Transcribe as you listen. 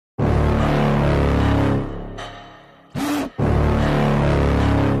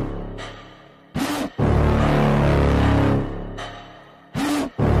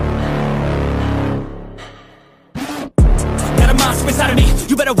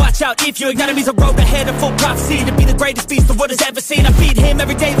better watch out if your enemy's a road ahead of full prophecy to be the greatest beast the world has ever seen. I feed him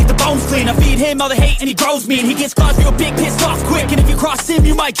every day like the bones clean. I feed him all the hate and he grows mean. He gets claws real big, pissed off quick, and if you cross him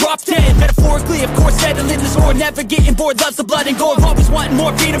you might drop dead. Metaphorically, of course, settling the score, never getting bored, loves the blood and gore, always wanting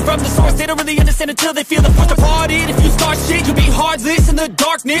more freedom from the source. They don't really understand until they feel the force departed. If you start shit, you'll be heartless in the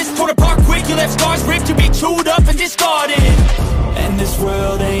darkness, torn apart quick, you left scars ripped, you'll be chewed up and discarded. And this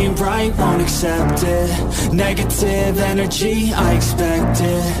world ain't right, won't accept it. Negative energy, I expect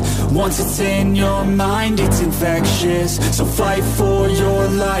it. Once it's in your mind, it's infectious. So fight for your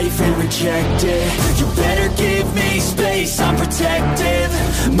life and reject it. You better give me space, I'm protective.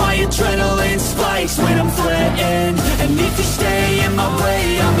 My adrenaline spikes when I'm threatened. And if you stay in my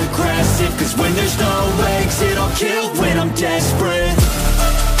way, I'm aggressive. Cause when there's no exit, I'll kill when I'm desperate.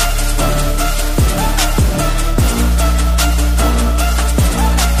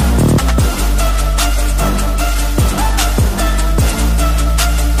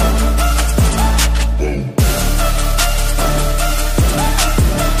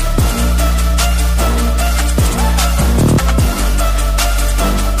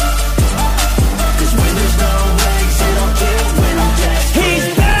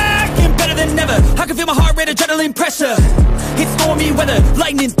 Adrenaline pressure, it's stormy weather,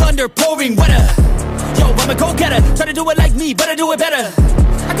 lightning, thunder, pouring weather. Yo, I'm a go-getter, try to do it like me, but I do it better.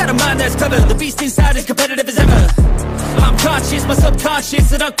 I got a mind that's clever, the beast inside is competitive as ever. I'm conscious, my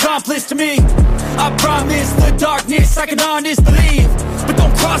subconscious an accomplice to me. I promise the darkness I can honest believe. But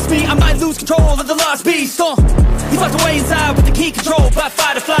don't cross me, I might lose control of the lost beast. He's locked away inside with the key controlled by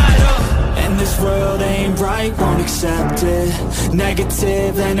fight or flight. And this world ain't right, won't accept it.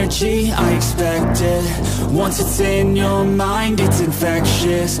 Negative energy, I expect it. Once it's in your mind, it's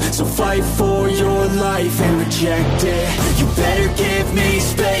infectious. So fight for your life and reject it. You better give me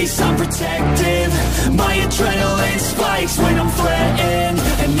space, I'm protective. My adrenaline spikes when I'm threatened.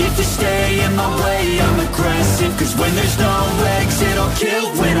 And if you stay in my way, I'm aggressive. Cause when there's no exit, I'll kill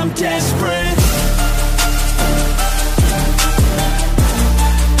when I'm desperate.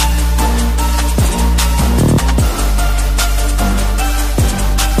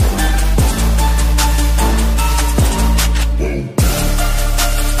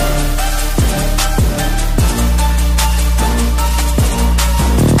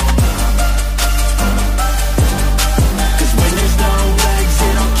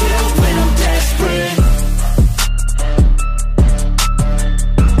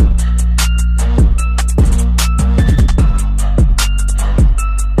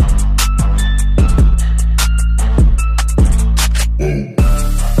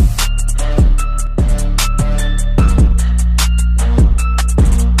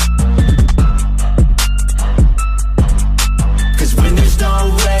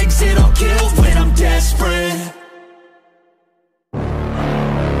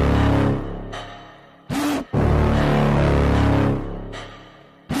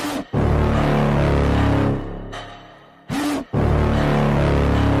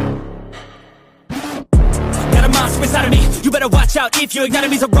 If your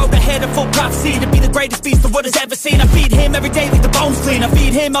enemy's a road ahead of full prophecy to be the greatest beast the world has ever seen. I feed him every day like the bones clean. I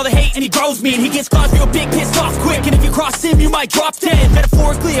feed him all the hate and he grows mean. He gets claws real big, pissed off quick, and if you cross him you might drop dead.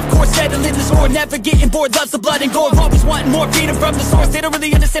 Metaphorically, of course, settling the score, never getting bored, loves the blood and gore, always wanting more freedom from the source. They don't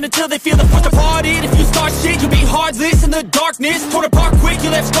really understand until they feel the force departed. If you start shit, you'll be heartless in the darkness, torn apart quick, you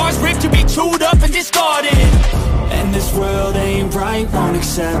left scars ripped, you'll be chewed up and discarded. And this world ain't right, won't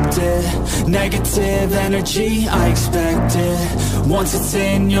accept it. Negative energy, I expect it. Once it's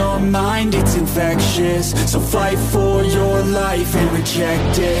in your mind, it's infectious. So fight for your life and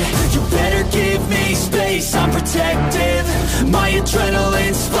reject it. You better give me space, I'm protective. My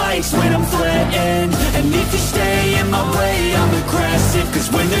adrenaline spikes when I'm threatened. And if you stay in my way, I'm aggressive.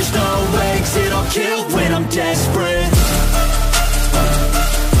 Cause when there's no exit, I'll kill when I'm desperate.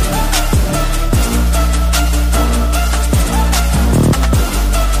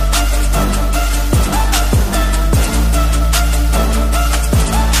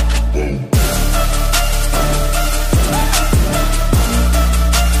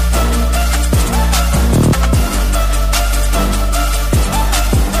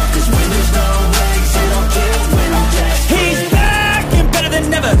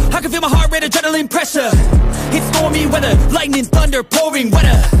 Adrenaline pressure, it's stormy weather, lightning, thunder, pouring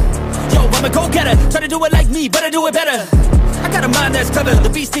weather. Yo, I'm a go-getter, try to do it like me, but I do it better. I got a mind that's clever, the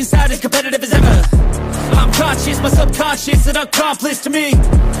beast inside is competitive as ever. I'm conscious, my subconscious an accomplice to me.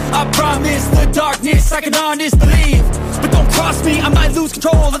 I promise the darkness I can honest believe. But don't cross me, I might lose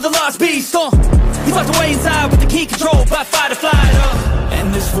control of the lost beast. He's locked away inside with the key controlled by fight or flight. And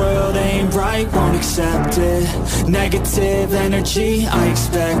this world ain't right, won't accept it. Negative energy, I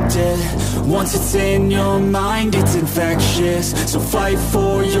expect it. Once it's in your mind, it's infectious. So fight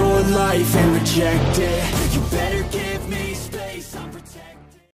for your life and reject it. You better